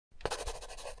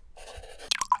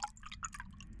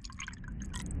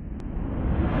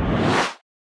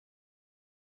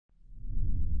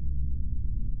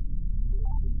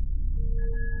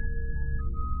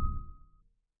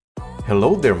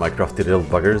Hello there my crafty little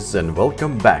buggers, and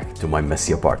welcome back to my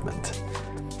messy apartment.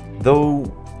 Though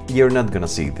you're not gonna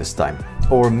see it this time,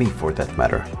 or me for that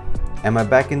matter. Am I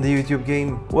back in the YouTube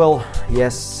game? Well,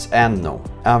 yes and no.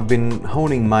 I've been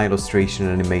honing my illustration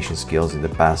and animation skills in the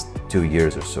past 2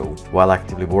 years or so, while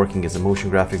actively working as a motion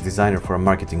graphics designer for a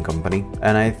marketing company,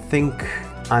 and I think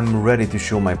I'm ready to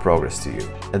show my progress to you.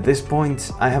 At this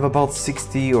point, I have about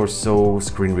 60 or so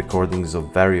screen recordings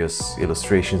of various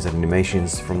illustrations and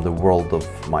animations from the world of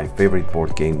my favorite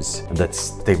board games, and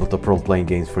that's tabletop role-playing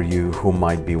games for you who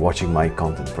might be watching my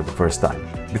content for the first time.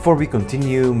 Before we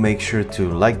continue, make sure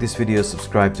to like this video,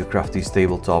 subscribe to Crafty's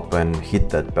Tabletop and hit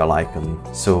that bell icon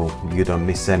so you don't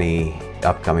miss any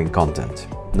upcoming content.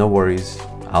 No worries,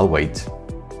 I'll wait.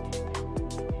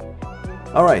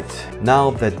 Alright,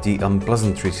 now that the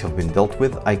unpleasantries have been dealt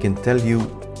with, I can tell you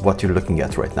what you're looking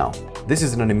at right now. This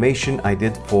is an animation I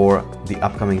did for the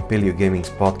upcoming Paleo Gaming's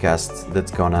podcast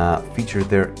that's gonna feature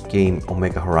their game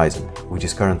Omega Horizon, which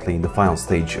is currently in the final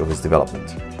stage of its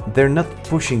development. They're not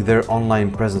pushing their online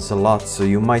presence a lot, so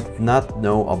you might not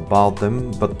know about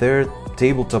them, but they're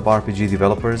tabletop RPG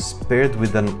developers paired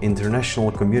with an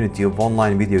international community of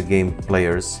online video game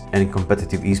players and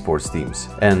competitive esports teams,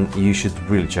 and you should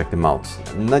really check them out.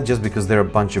 Not just because they're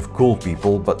a bunch of cool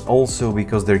people, but also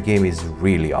because their game is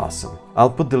really awesome. I'll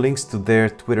put the links to their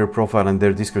Twitter profile and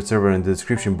their Discord server in the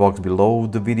description box below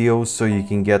the video so you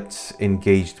can get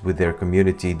engaged with their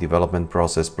community, development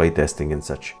process, playtesting and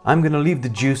such. I'm gonna leave the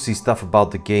juicy stuff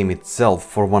about the game itself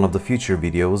for one of the future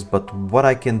videos, but what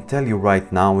I can tell you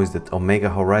right now is that Omega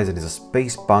Horizon is a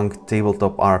space punk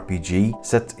tabletop RPG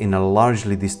set in a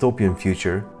largely dystopian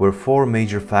future where 4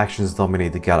 major factions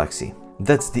dominate the galaxy.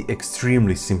 That's the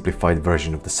extremely simplified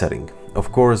version of the setting.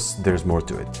 Of course, there's more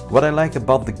to it. What I like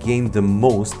about the game the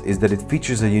most is that it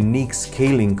features a unique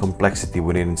scaling complexity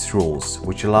within its rules,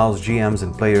 which allows GMs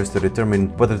and players to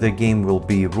determine whether their game will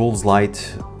be rules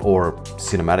light or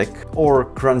cinematic or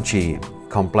crunchy,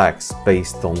 complex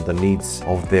based on the needs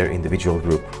of their individual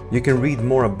group. You can read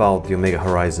more about the Omega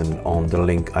Horizon on the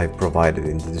link I've provided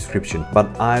in the description, but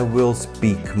I will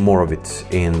speak more of it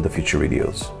in the future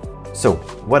videos. So,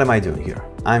 what am I doing here?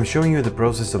 I'm showing you the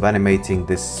process of animating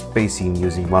this space scene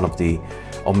using one of the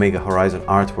Omega Horizon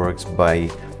artworks by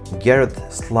Gareth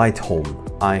Sleightholme.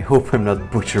 I hope I'm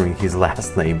not butchering his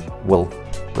last name. Well,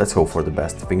 let's hope for the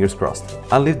best, fingers crossed.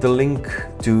 I'll leave the link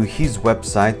to his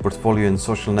website, portfolio and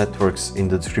social networks in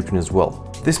the description as well.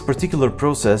 This particular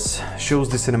process shows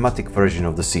the cinematic version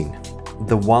of the scene,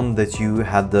 the one that you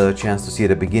had the chance to see at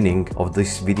the beginning of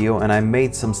this video, and I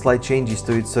made some slight changes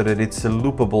to it so that it's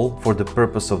loopable for the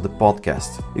purpose of the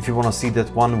podcast. If you want to see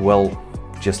that one, well,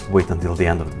 just wait until the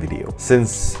end of the video.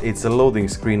 Since it's a loading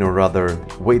screen, or rather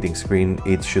waiting screen,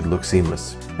 it should look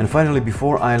seamless. And finally,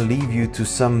 before I leave you to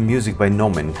some music by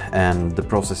Nomyn and the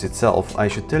process itself, I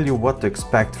should tell you what to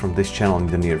expect from this channel in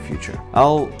the near future.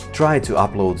 I'll try to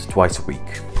upload twice a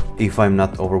week, if I'm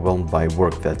not overwhelmed by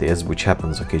work, that is, which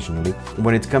happens occasionally.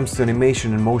 When it comes to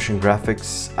animation and motion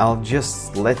graphics, I'll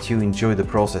just let you enjoy the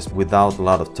process without a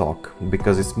lot of talk,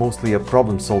 because it's mostly a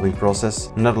problem-solving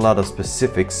process, not a lot of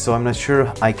specifics, so I'm not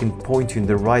sure I can point you in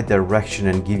the right direction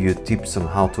and give you tips on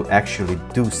how to actually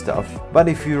do stuff. But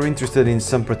if you're interested in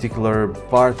some particular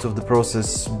part of the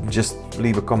process, just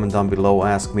leave a comment down below,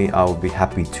 ask me, I'll be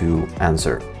happy to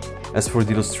answer. As for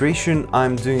the illustration,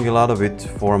 I'm doing a lot of it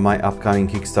for my upcoming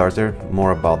Kickstarter,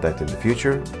 more about that in the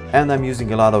future, and I'm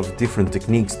using a lot of different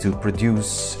techniques to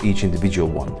produce each individual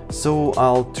one. So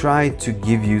I'll try to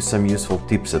give you some useful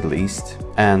tips at least,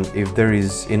 and if there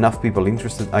is enough people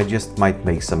interested, I just might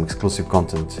make some exclusive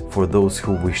content for those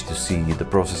who wish to see the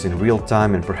process in real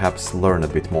time and perhaps learn a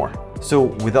bit more. So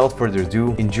without further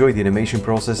ado, enjoy the animation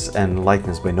process and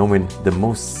Lightness by Nomyn, the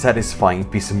most satisfying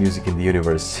piece of music in the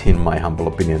universe, in my humble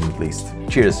opinion at least.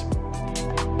 Cheers!